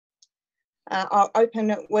I'll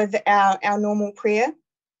open with our normal prayer.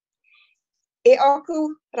 E oku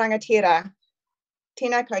rangatira,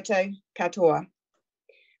 tēnā koutou katoa.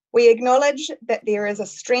 We acknowledge that there is a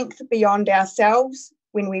strength beyond ourselves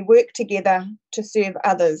when we work together to serve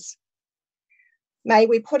others. May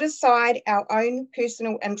we put aside our own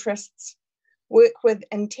personal interests, work with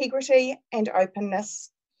integrity and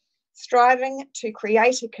openness, striving to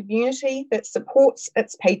create a community that supports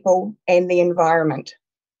its people and the environment.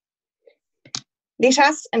 Let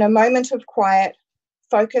us, in a moment of quiet,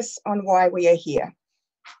 focus on why we are here.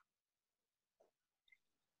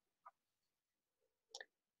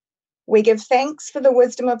 We give thanks for the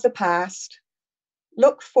wisdom of the past,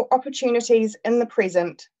 look for opportunities in the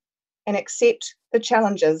present, and accept the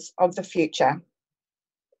challenges of the future.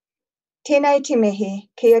 Tēnei te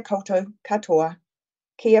mihi kia koutou katoa,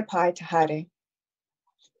 kia pai te haere.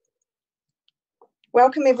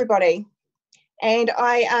 Welcome everybody. And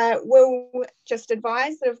I will just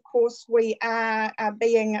advise that, of course, we are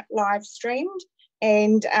being live streamed,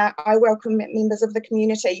 and I welcome members of the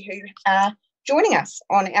community who are joining us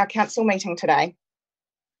on our council meeting today.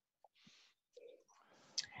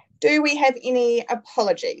 Do we have any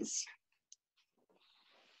apologies?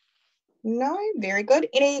 No, very good.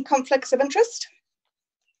 Any conflicts of interest?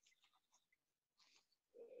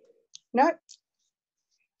 No.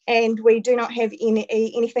 And we do not have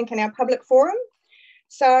anything in our public forum.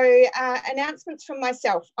 So announcements from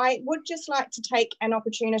myself. I would just like to take an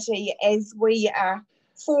opportunity, as we are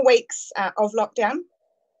 4 weeks of lockdown,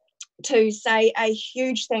 to say a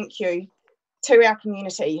huge thank you to our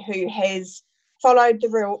community who has followed the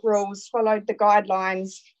rules, followed the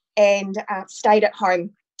guidelines, and stayed at home.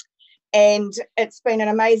 And it's been an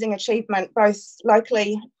amazing achievement, both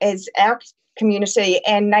locally as our community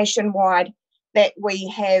and nationwide, that we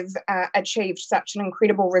have achieved such an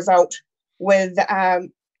incredible result, with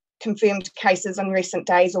confirmed cases in recent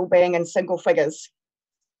days all being in single figures.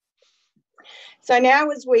 So now,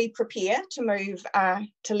 as we prepare to move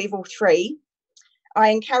to level 3, I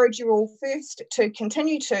encourage you all first to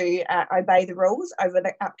continue to obey the rules over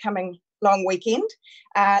the upcoming long weekend.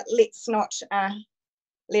 Let's not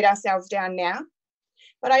let ourselves down now.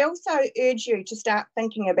 But I also urge you to start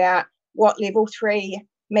thinking about what level 3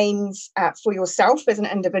 means for yourself as an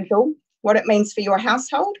individual, what it means for your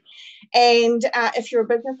household, and if you're a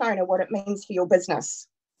business owner, what it means for your business.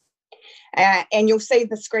 And you'll see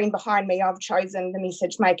the screen behind me, I've chosen the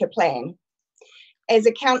Message Maker plan. As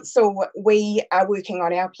a council, we are working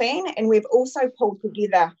on our plan, and we've also pulled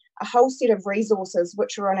together a whole set of resources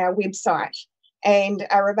which are on our website and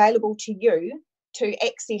are available to you to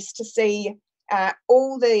access, to see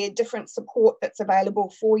all the different support that's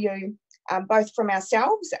available for you, both from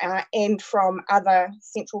ourselves and from other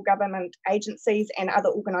central government agencies and other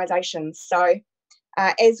organisations. So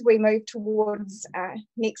as we move towards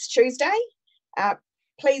next Tuesday,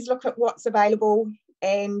 please look at what's available,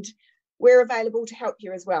 and we're available to help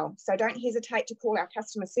you as well. So don't hesitate to call our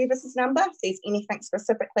customer services number if there's anything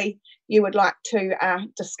specifically you would like to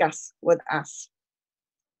discuss with us.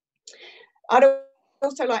 I'd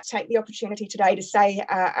also like to take the opportunity today to say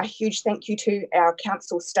a huge thank you to our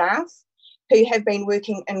council staff, who have been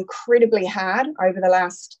working incredibly hard over the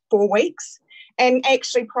last 4 weeks, and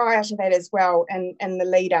actually prior to that as well, in the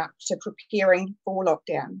lead up to preparing for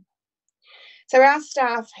lockdown. So our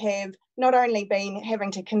staff have not only been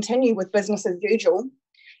having to continue with business as usual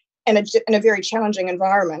in a very challenging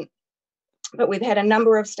environment, but we've had a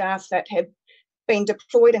number of staff that have been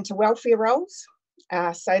deployed into welfare roles.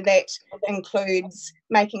 So that includes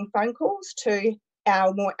making phone calls to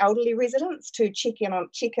our more elderly residents to check in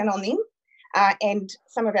on them. And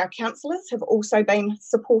some of our councillors have also been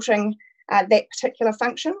supporting that particular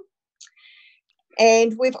function.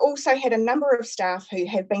 And we've also had a number of staff who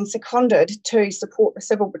have been seconded to support the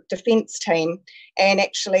civil defence team and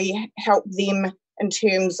actually help them in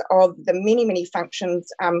terms of the many functions,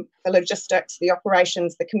 the logistics, the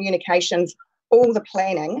operations, the communications, all the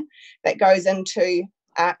planning that goes into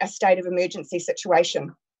a state of emergency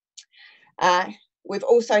situation. We've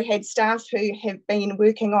also had staff who have been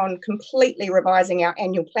working on completely revising our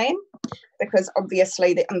annual plan, because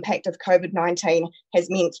obviously the impact of COVID-19 has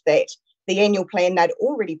meant that the annual plan they'd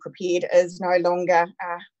already prepared is no longer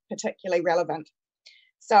particularly relevant.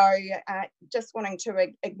 So just wanting to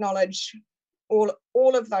acknowledge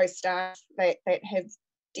all of those staff that have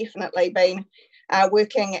definitely been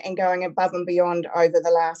working and going above and beyond over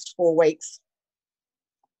the last 4 weeks.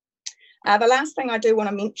 The last thing I do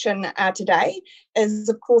want to mention today is,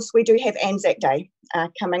 of course, we do have Anzac Day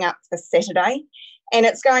coming up this Saturday, and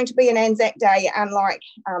it's going to be an Anzac Day unlike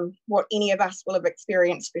what any of us will have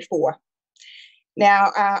experienced before.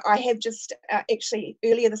 Now, I have just actually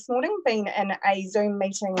earlier this morning been in a Zoom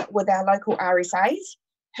meeting with our local RSAs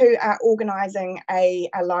who are organising a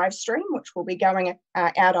live stream, which will be going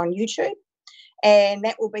out on YouTube. And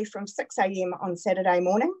that will be from 6 a.m. on Saturday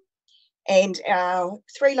morning. And our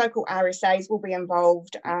 3 local RSAs will be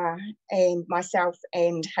involved, and myself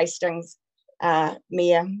and Hastings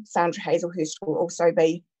Mayor Sandra Hazelhurst will also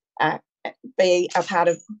be a part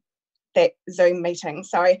of that Zoom meeting.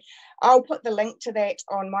 So I'll put the link to that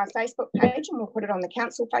on my Facebook page, and we'll put it on the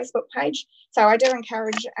council Facebook page. So I do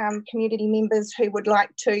encourage community members who would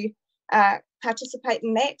like to participate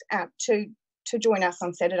in that to join us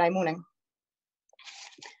on Saturday morning.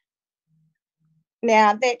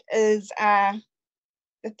 Now, that is the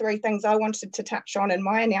 3 things I wanted to touch on in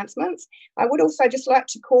my announcements. I would also just like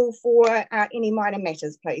to call for any minor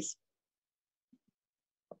matters, please.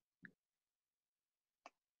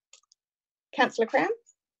 Councillor Crown.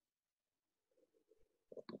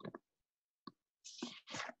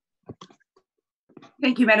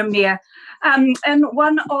 Thank you, Madam Mayor. And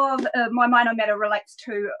one of my minor matter relates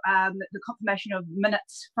to the confirmation of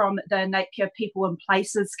minutes from the Napier People and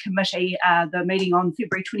Places Committee, the meeting on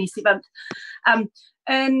February 27th.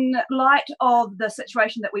 In light of the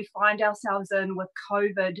situation that we find ourselves in with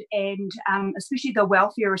COVID and especially the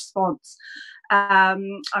welfare response,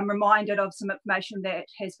 I'm reminded of some information that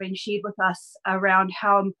has been shared with us around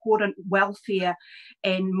how important welfare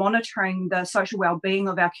and monitoring the social well-being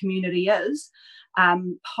of our community is.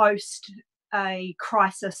 Post a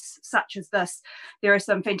crisis such as this, there are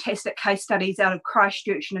some fantastic case studies out of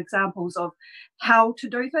Christchurch and examples of how to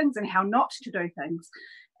do things and how not to do things.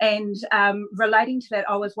 And relating to that,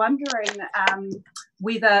 I was wondering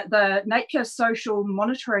whether the Napier Social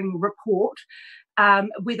Monitoring Report,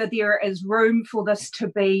 whether there is room for this to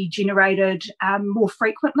be generated more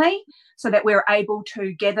frequently so that we're able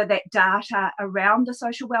to gather that data around the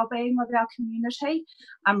social wellbeing of our community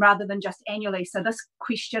rather than just annually. So this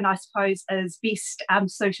question, I suppose, is best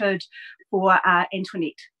suited for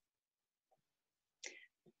Antoinette.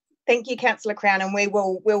 Thank you, Councillor Crown, and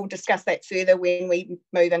we'll discuss that further when we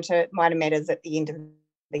move into minor matters at the end of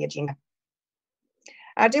the agenda.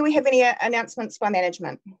 Do we have any announcements by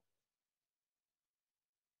management?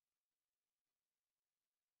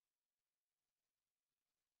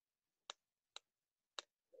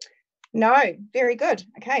 No, very good.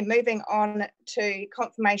 Okay, moving on to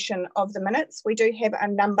confirmation of the minutes. We do have a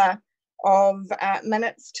number of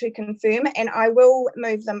minutes to confirm, and I will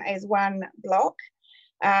move them as one block.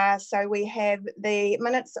 So we have the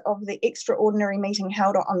minutes of the extraordinary meeting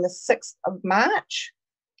held on the 6th of March,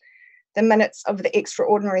 the minutes of the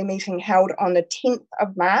extraordinary meeting held on the 10th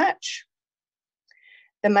of March,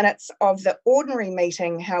 the minutes of the ordinary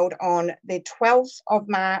meeting held on the 12th of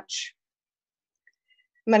March,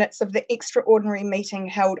 minutes of the extraordinary meeting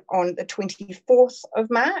held on the 24th of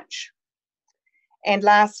March, and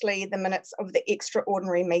lastly, the minutes of the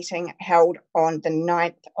extraordinary meeting held on the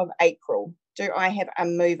 9th of April. Do I have a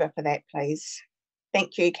mover for that, please?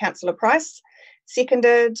 Thank you, Councillor Price.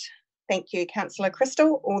 Seconded. Thank you, Councillor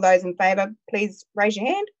Crystal. All those in favour, please raise your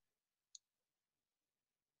hand.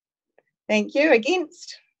 Thank you.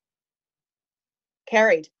 Against?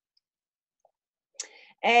 Carried.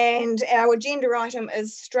 And our agenda item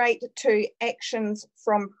is straight to actions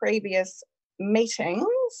from previous meetings.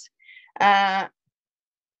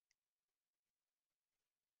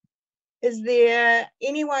 Is there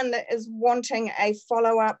anyone that is wanting a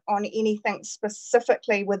follow-up on anything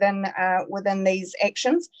specifically within these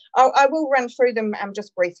actions? I will run through them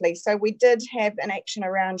just briefly. So we did have an action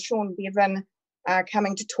around Sean Bevan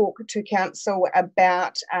coming to talk to council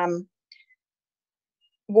about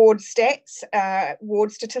ward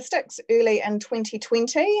statistics early in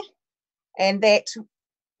 2020, and that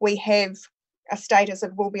we have a status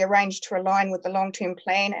that will be arranged to align with the long-term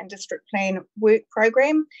plan and district plan work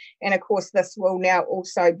program. And of course, this will now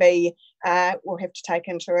also be, we'll have to take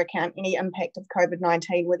into account any impact of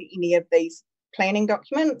COVID-19 with any of these planning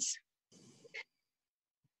documents.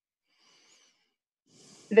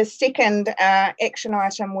 The second action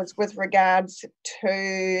item was with regards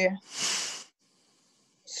to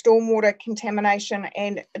stormwater contamination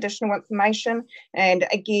and additional information. And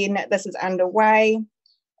again, this is underway,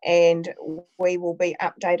 and we will be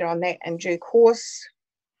updated on that in due course.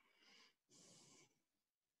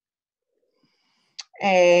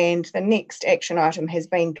 And the next action item has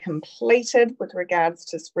been completed with regards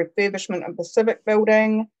to refurbishment of the Civic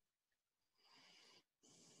Building.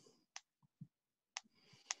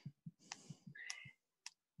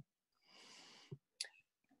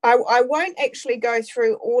 I won't actually go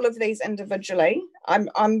through all of these individually. I'm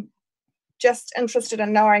just interested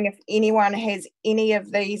in knowing if anyone has any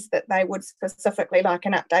of these that they would specifically like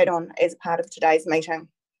an update on as part of today's meeting.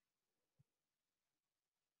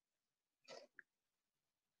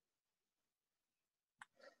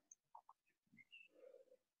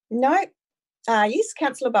 No? Yes,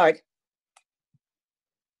 Councillor Bogue.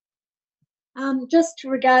 Just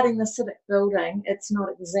regarding the civic building, it's not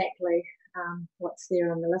exactly what's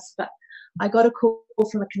there on the list, but I got a call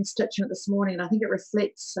from a constituent this morning, and I think it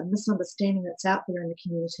reflects a misunderstanding that's out there in the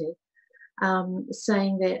community,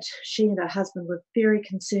 saying that she and her husband were very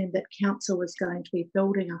concerned that council was going to be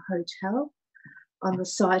building a hotel on the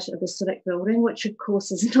site of the civic building, which of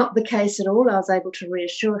course is not the case at all. I was able to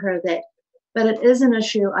reassure her that, but it is an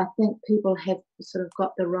issue. I think people have sort of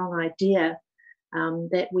got the wrong idea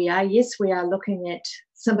that we are looking at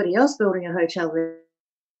somebody else building a hotel there.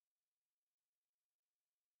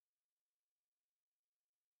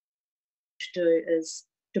 Do is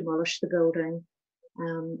demolish the building,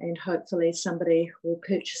 and hopefully somebody will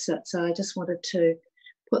purchase it. So I just wanted to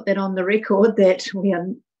put that on the record, that we are,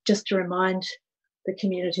 just to remind the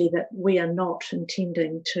community that we are not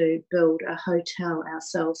intending to build a hotel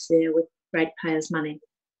ourselves there with ratepayers' money.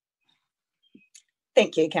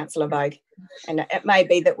 Thank you, Councillor Bogue. And it may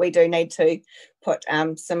be that we do need to put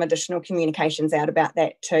some additional communications out about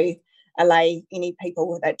that to allay any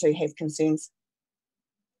people that do have concerns.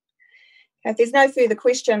 If there's no further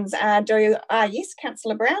questions, yes,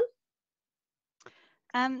 Councillor Brown?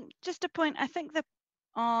 Just a point, I think that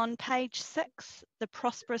on page 6, the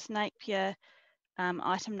Prosperous Napier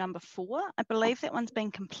item number 4, I believe that one's been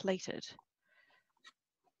completed.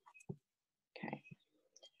 Okay,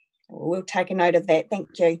 we'll take a note of that,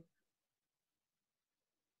 thank you.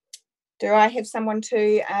 Do I have someone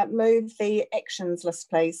to move the actions list,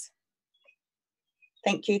 please?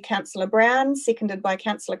 Thank you, Councillor Brown, seconded by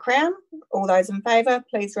Councillor Crown. All those in favour,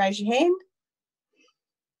 please raise your hand.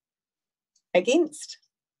 Against?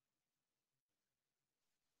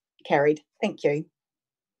 Carried, thank you.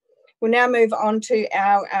 We'll now move on to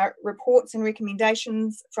our reports and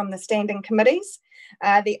recommendations from the standing committees.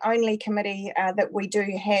 The only committee that we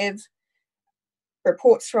do have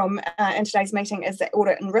reports from in today's meeting is the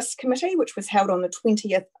Audit and Risk Committee, which was held on the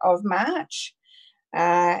 20th of March.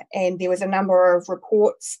 And there was a number of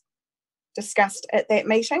reports discussed at that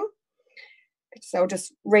meeting. So I'll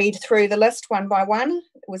just read through the list one by one.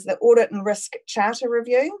 It was the Audit and Risk Charter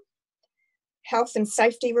Review, Health and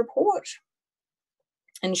Safety Report,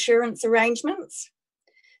 Insurance Arrangements,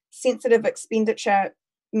 Sensitive Expenditure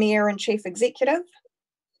Mayor and Chief Executive,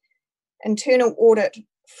 Internal Audit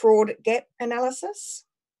Fraud Gap Analysis,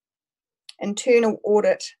 Internal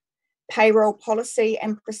Audit Payroll Policy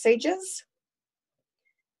and Procedures,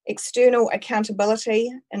 External Accountability,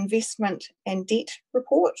 Investment and Debt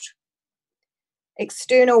Report,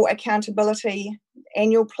 External Accountability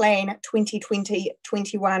Annual Plan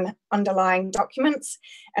 2020-21 underlying documents.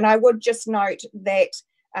 And I would just note that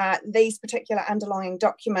these particular underlying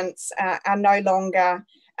documents are no longer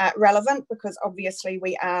relevant, because obviously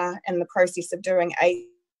we are in the process of doing a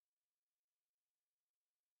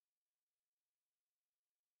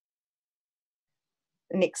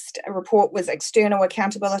The next report was External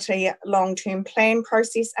Accountability Long-Term Plan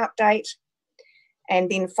Process Update.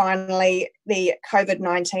 And then finally, the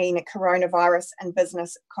COVID-19 Coronavirus and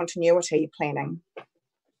Business Continuity Planning.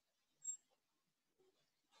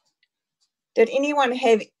 Did anyone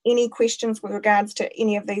have any questions with regards to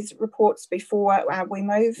any of these reports before we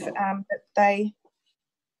move that they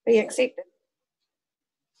be accepted?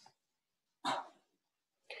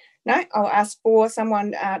 No, I'll ask for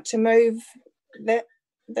someone to move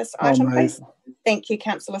this item, please. Thank you,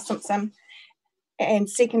 Councillor Simpson. And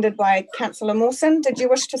seconded by Councillor Mawson. Did you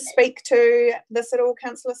wish to speak to this at all,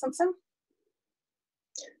 Councillor Simpson?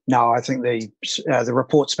 No, I think the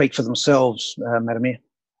reports speak for themselves, Madam Mayor.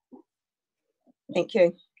 Thank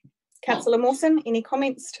you. Councillor Mawson, any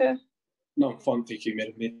comments to? No, fine, thank you,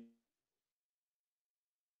 Madam Mayor.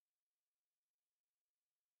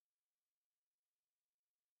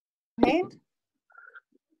 Hand.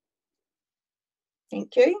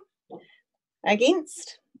 Thank you.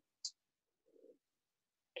 Against?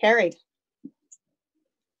 Carried.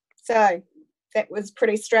 So that was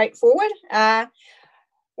pretty straightforward.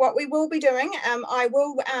 What we will be doing, I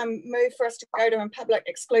will move for us to go to in public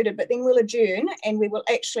excluded, but then we'll adjourn and we will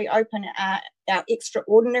actually open our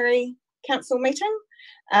extraordinary council meeting.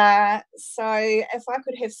 So if I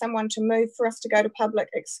could have someone to move for us to go to public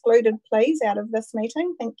excluded, please, out of this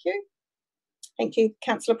meeting. Thank you. Thank you,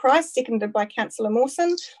 Councillor Price, seconded by Councillor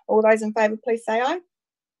Mawson. All those in favour, please say aye.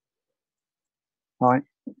 Aye.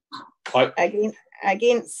 Aye.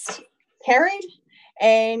 Against, carried.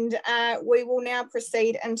 And we will now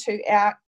proceed into our